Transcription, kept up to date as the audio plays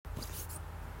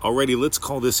Alrighty, let's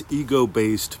call this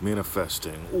ego-based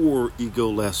manifesting, or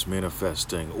ego-less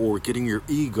manifesting, or getting your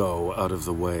ego out of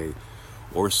the way,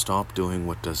 or stop doing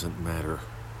what doesn't matter.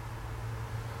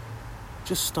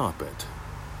 Just stop it.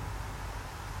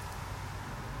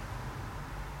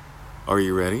 Are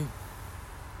you ready?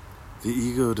 The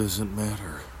ego doesn't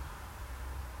matter.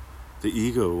 The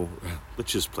ego,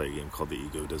 let's just play a game called The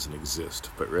Ego Doesn't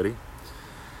Exist, but ready?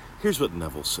 Here's what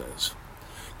Neville says.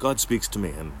 God speaks to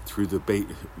man through the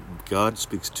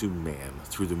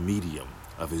medium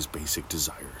of his basic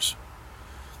desires.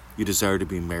 You desire to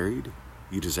be married.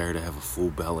 You desire to have a full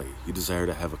belly. You desire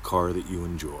to have a car that you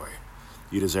enjoy.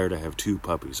 You desire to have 2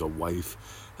 puppies, a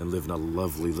wife, and live in a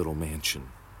lovely little mansion.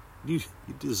 You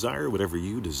desire whatever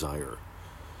you desire.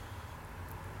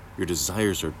 Your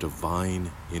desires are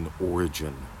divine in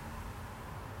origin.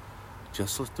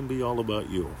 Just let them be all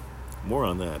about you. More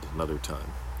on that another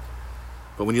time.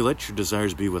 But when you let your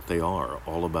desires be what they are,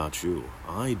 all about you,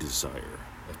 I desire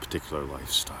a particular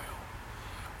lifestyle.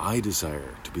 I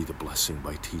desire to be the blessing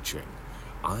by teaching.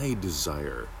 I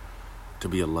desire to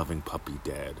be a loving puppy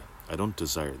dad. I don't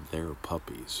desire their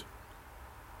puppies.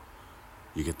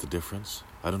 You get the difference?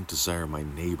 I don't desire my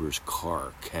neighbor's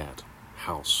car, cat,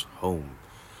 house, home.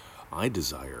 I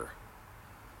desire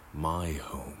my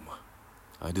home.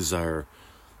 I desire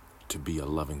to be a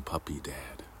loving puppy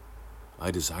dad. I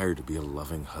desire to be a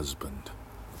loving husband.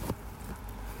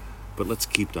 But let's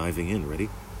keep diving in, ready?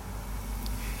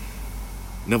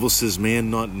 Neville says, man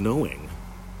not knowing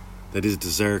that his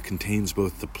desire contains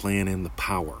both the plan and the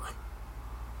power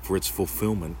for its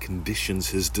fulfillment conditions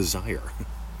his desire.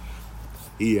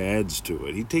 He adds to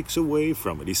it. He takes away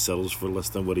from it. He settles for less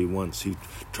than what he wants. He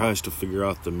tries to figure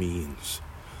out the means.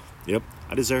 Yep,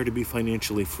 I desire to be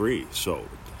financially free, so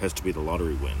it has to be the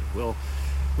lottery win. Well,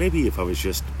 maybe if I was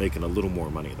just making a little more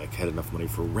money, like had enough money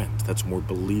for rent, that's more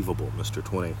believable, Mr.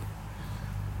 20.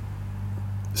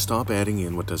 Stop adding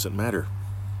in what doesn't matter.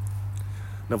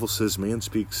 Neville says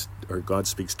God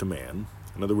speaks to man.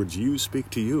 In other words, you speak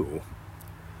to you.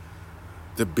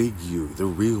 The big you, the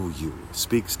real you,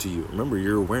 speaks to you. Remember,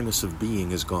 your awareness of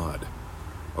being is God.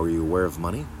 Are you aware of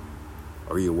money?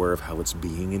 Are you aware of how it's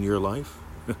being in your life?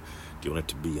 Do you want it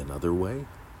to be another way?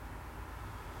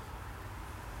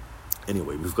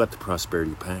 Anyway, we've got the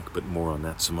prosperity pack, but more on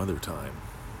that some other time.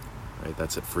 Right?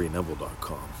 That's at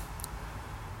freeneville.com.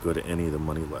 Go to any of the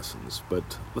money lessons,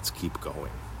 but let's keep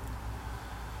going.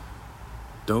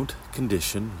 Don't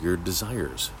condition your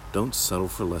desires. Don't settle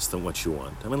for less than what you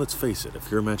want. I mean, let's face it. If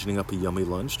you're imagining up a yummy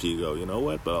lunch, do you go, you know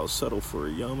what, but I'll settle for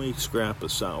a yummy scrap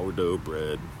of sourdough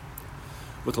bread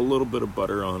with a little bit of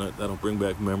butter on it. That'll bring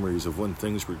back memories of when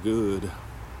things were good.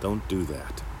 Don't do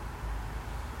that.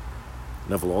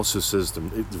 Neville also says the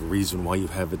reason why you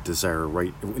have a desire,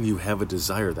 right? When you have a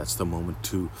desire, that's the moment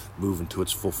to move into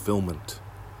its fulfillment.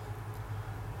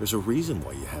 There's a reason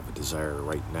why you have a desire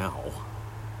right now.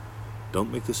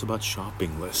 Don't make this about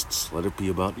shopping lists. Let it be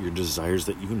about your desires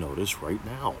that you notice right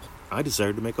now. I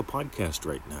desire to make a podcast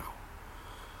right now.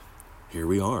 Here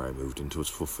we are. I moved into its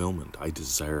fulfillment. I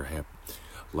desire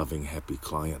loving, happy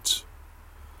clients.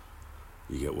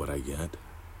 You get what I get?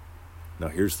 Now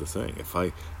here's the thing. If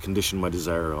I condition my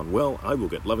desire on, well, I will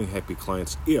get loving, happy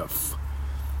clients if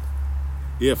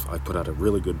I put out a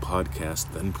really good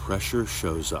podcast, then pressure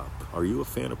shows up. Are you a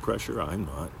fan of pressure? I'm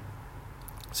not.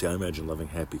 See, I imagine loving,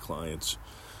 happy clients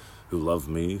who love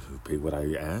me, who pay what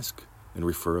I ask, and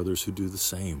refer others who do the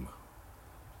same.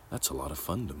 That's a lot of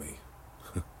fun to me.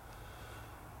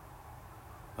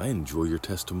 I enjoy your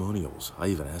testimonials. I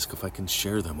even ask if I can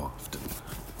share them often.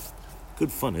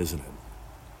 Good fun, isn't it?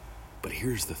 But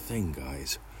here's the thing,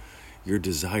 guys. Your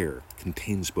desire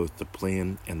contains both the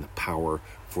plan and the power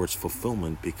for its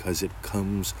fulfillment because it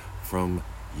comes from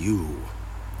you.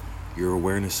 Your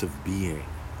awareness of being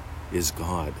is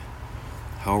God.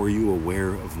 How are you aware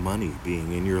of money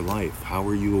being in your life? How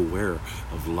are you aware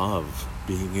of love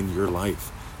being in your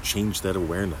life? Change that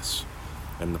awareness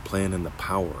and the plan and the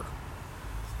power.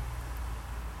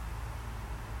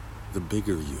 The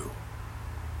bigger you,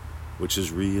 which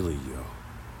is really you,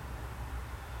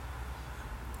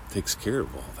 takes care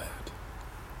of all that.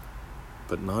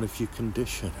 But not if you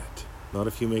condition it. Not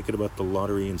if you make it about the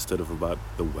lottery instead of about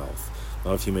the wealth.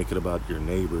 Not if you make it about your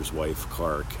neighbor's wife,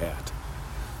 car, cat.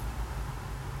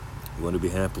 You want to be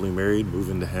happily married? Move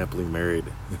into happily married.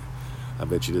 I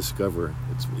bet you discover,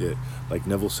 like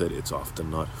Neville said, it's often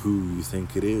not who you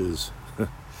think it is.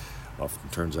 Often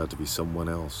turns out to be someone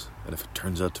else. And if it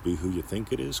turns out to be who you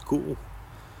think it is, cool.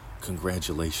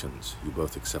 Congratulations, you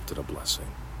both accepted a blessing.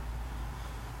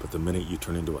 But the minute you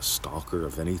turn into a stalker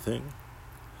of anything,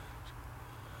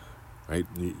 right,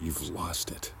 you've lost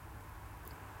it.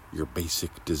 your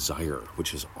basic desire,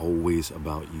 which is always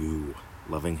about you.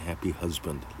 Loving, happy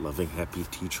husband, loving, happy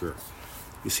teacher.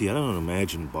 You see, I don't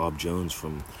imagine Bob Jones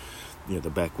from the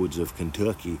backwoods of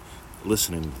Kentucky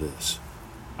listening to this.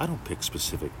 I don't pick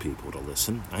specific people to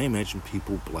listen. I imagine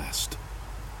people blessed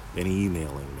and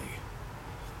emailing me.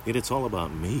 Yet it's all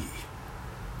about me.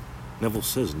 Neville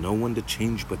says no one to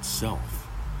change but self.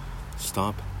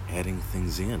 Stop adding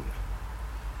things in.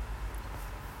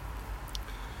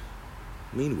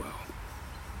 Meanwhile,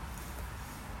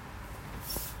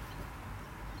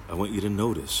 I want you to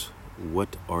notice,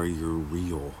 what are your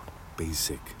real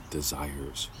basic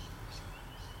desires?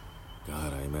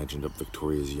 God, I imagined up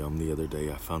Victoria's Yum the other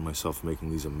day. I found myself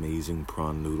making these amazing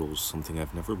prawn noodles, something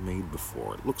I've never made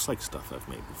before. It looks like stuff I've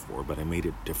made before, but I made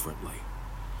it differently.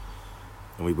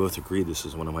 And we both agreed this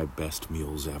is one of my best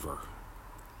meals ever.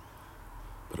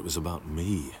 But it was about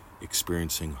me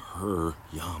experiencing her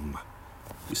yum.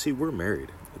 You see, we're married.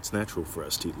 It's natural for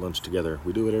us to eat lunch together.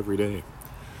 We do it every day.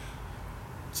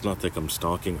 It's not like I'm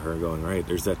stalking her going, right,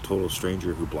 there's that total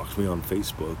stranger who blocked me on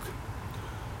Facebook.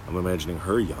 I'm imagining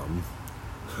her yum.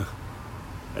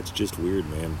 That's just weird,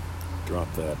 man.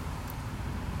 Drop that.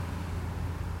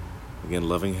 Again,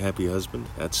 loving, happy husband,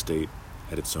 that state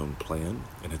had its own plan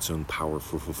and its own power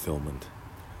for fulfillment.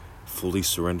 Fully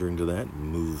surrendering to that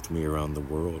moved me around the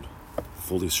world.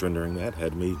 Fully surrendering that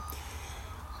had me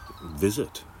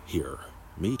visit here,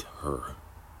 meet her,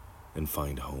 and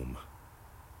find home.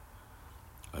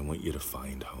 I want you to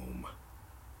find home.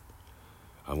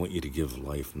 I want you to give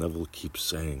life. Neville keeps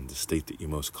saying the state that you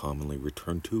most commonly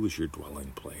return to is your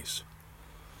dwelling place.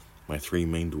 My 3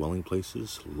 main dwelling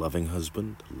places: loving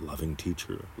husband, loving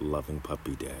teacher, loving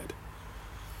puppy dad.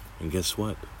 And guess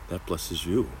what? That blesses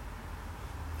you.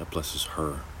 That blesses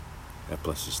her. That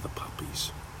blesses the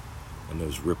puppies. And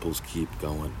those ripples keep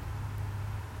going.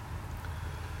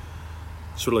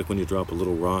 Sort of like when you drop a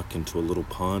little rock into a little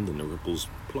pond and the ripples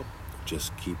plop,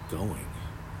 just keep going.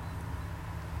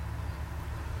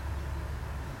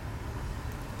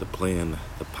 The plan,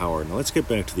 the power. Now let's get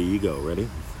back to the ego. Ready?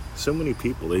 So many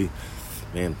people,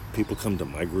 people come to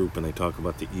my group and they talk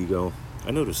about the ego.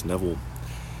 I noticed Neville,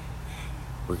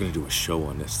 we're going to do a show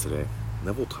on this today.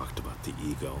 Neville talked about the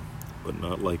ego, but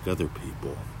not like other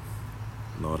people.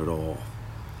 Not at all.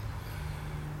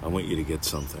 I want you to get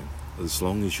something. As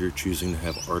long as you're choosing to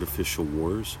have artificial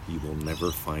wars, you will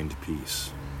never find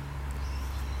peace.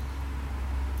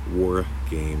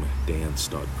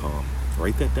 WarGameDance.com.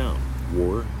 Write that down.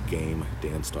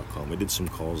 WarGameDance.com. We did some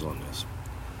calls on this.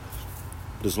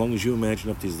 But as long as you imagine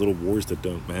up these little wars that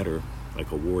don't matter,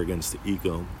 like a war against the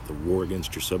ego, the war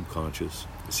against your subconscious.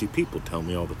 You see, people tell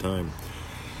me all the time,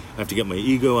 I have to get my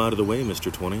ego out of the way,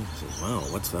 Mr. 20. I says, wow,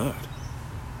 what's that?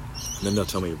 And then they'll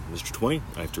tell me, Mr. 20,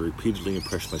 I have to repeatedly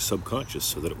impress my subconscious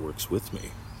so that it works with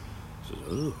me. I says,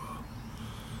 oh,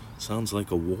 sounds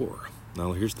like a war.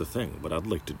 Now, here's the thing. What I'd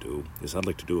like to do is I'd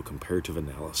like to do a comparative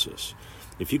analysis.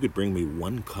 If you could bring me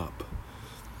 1 cup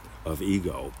of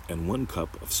ego and 1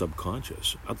 cup of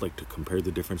subconscious, I'd like to compare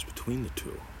the difference between the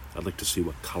two. I'd like to see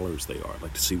what colors they are. I'd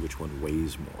like to see which one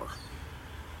weighs more.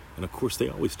 And of course, they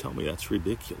always tell me that's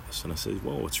ridiculous. And I say,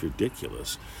 well, what's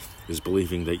ridiculous is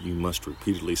believing that you must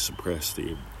repeatedly impress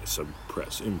the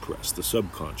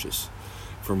subconscious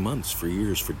for months, for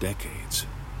years, for decades.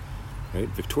 Right?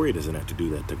 Victoria doesn't have to do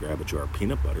that to grab a jar of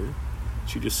peanut butter.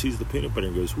 She just sees the peanut butter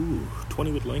and goes, ooh,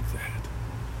 20 would like that.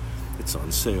 It's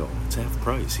on sale. It's half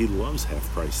price. He loves half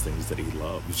price things that he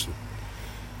loves.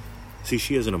 See,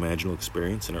 she has an imaginal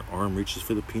experience and her arm reaches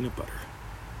for the peanut butter.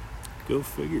 Go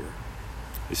figure.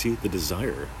 You see, the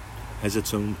desire has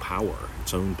its own power,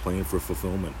 its own plan for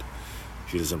fulfillment.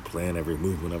 She doesn't plan every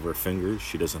movement of her fingers.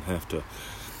 She doesn't have to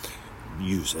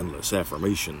use endless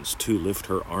affirmations to lift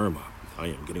her arm up. I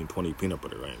am getting 20 peanut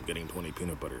butter. I am getting 20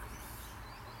 peanut butter.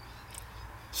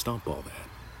 Stop all that.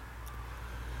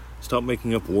 Stop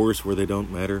making up wars where they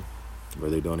don't matter,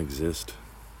 where they don't exist.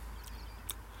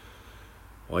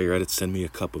 While you're at it, send me a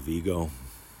cup of ego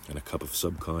and a cup of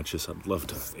subconscious. I'd love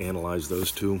to analyze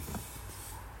those two.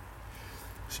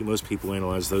 See, most people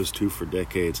analyze those two for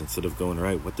decades instead of going,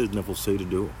 right, what did Neville say to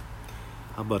do?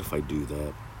 How about if I do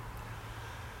that?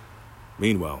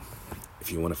 Meanwhile,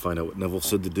 if you want to find out what Neville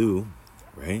said to do,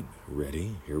 right,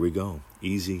 ready, here we go.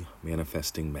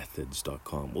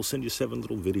 EasyManifestingMethods.com. We'll send you 7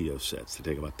 little video sets. They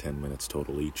take about 10 minutes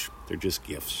total each. They're just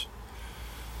gifts.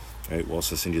 Right, we'll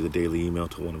also send you the daily email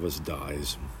till one of us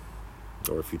dies.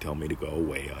 Or if you tell me to go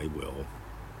away, I will.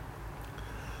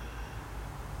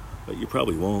 But you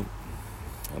probably won't.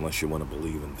 Unless you want to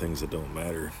believe in things that don't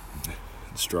matter.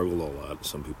 Struggle a lot.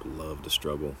 Some people love to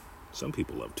struggle. Some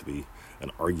people love to be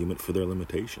an argument for their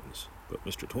limitations. But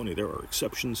Mr. 20, there are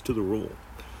exceptions to the rule.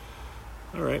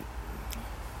 All right.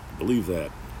 Believe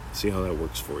that. See how that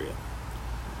works for you.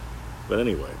 But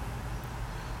anyway,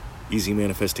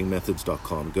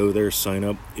 easymanifestingmethods.com. Go there, sign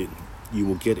up. You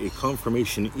will get a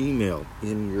confirmation email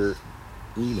in your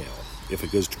email. If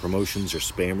it goes to promotions or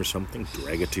spam or something,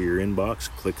 drag it to your inbox,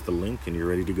 click the link, and you're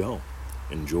ready to go.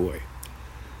 Enjoy.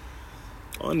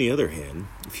 On the other hand,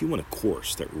 if you want a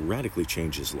course that radically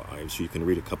changes lives, you can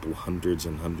read a couple hundreds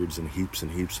and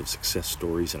heaps of success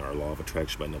stories in our Law of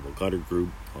Attraction by Neville Goddard group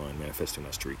on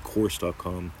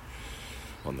manifestingmasterycourse.com,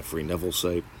 on the free Neville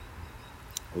site.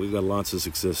 We've got lots of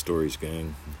success stories,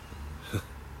 gang.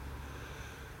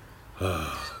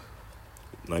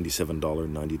 $97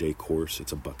 90-day course.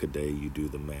 It's $1 a day. You do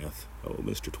the math. Oh,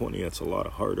 Mr. 20, that's a lot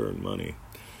of hard-earned money.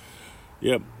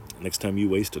 Yep. Next time you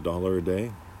waste $1 a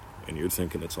day and you're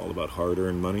thinking it's all about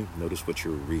hard-earned money, notice what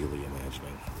you're really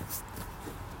imagining.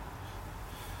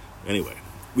 Anyway,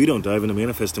 we don't dive into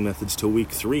manifesting methods till week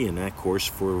 3 in that course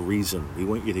for a reason. We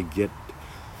want you to get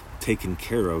taken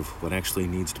care of what actually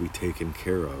needs to be taken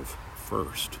care of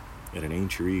first. And it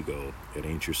ain't your ego. It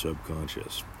ain't your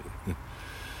subconscious.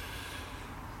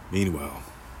 Meanwhile,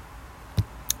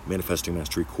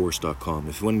 manifestingmasterycourse.com.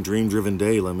 If you want a dream-driven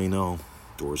day, let me know.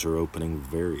 Doors are opening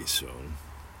very soon.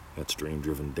 That's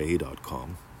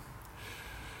dreamdrivenday.com.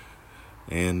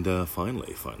 And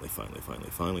finally,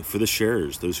 for the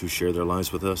sharers, those who share their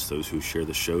lives with us, those who share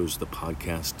the shows, the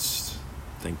podcasts,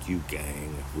 thank you,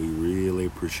 gang. We really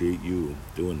appreciate you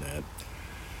doing that.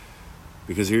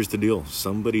 Because here's the deal.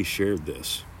 Somebody shared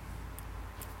this.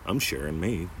 I'm sharing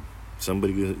me.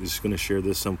 Somebody is going to share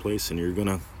this someplace, and you're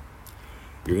going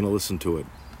to listen to it.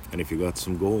 And if you got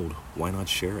some gold, why not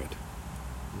share it?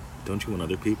 Don't you want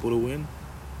other people to win?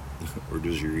 Or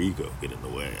does your ego get in the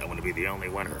way? I want to be the only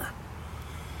winner.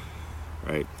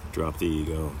 Right? Drop the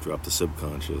ego. Drop the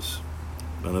subconscious.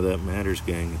 None of that matters,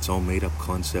 gang. It's all made-up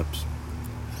concepts.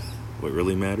 What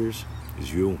really matters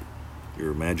is you.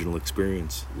 Your imaginal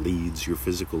experience leads your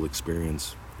physical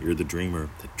experience. You're the dreamer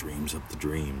that dreams up the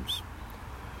dreams.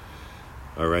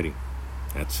 Alrighty,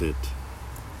 that's it.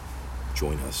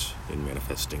 Join us in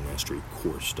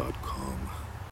manifestingmasterycourse.com.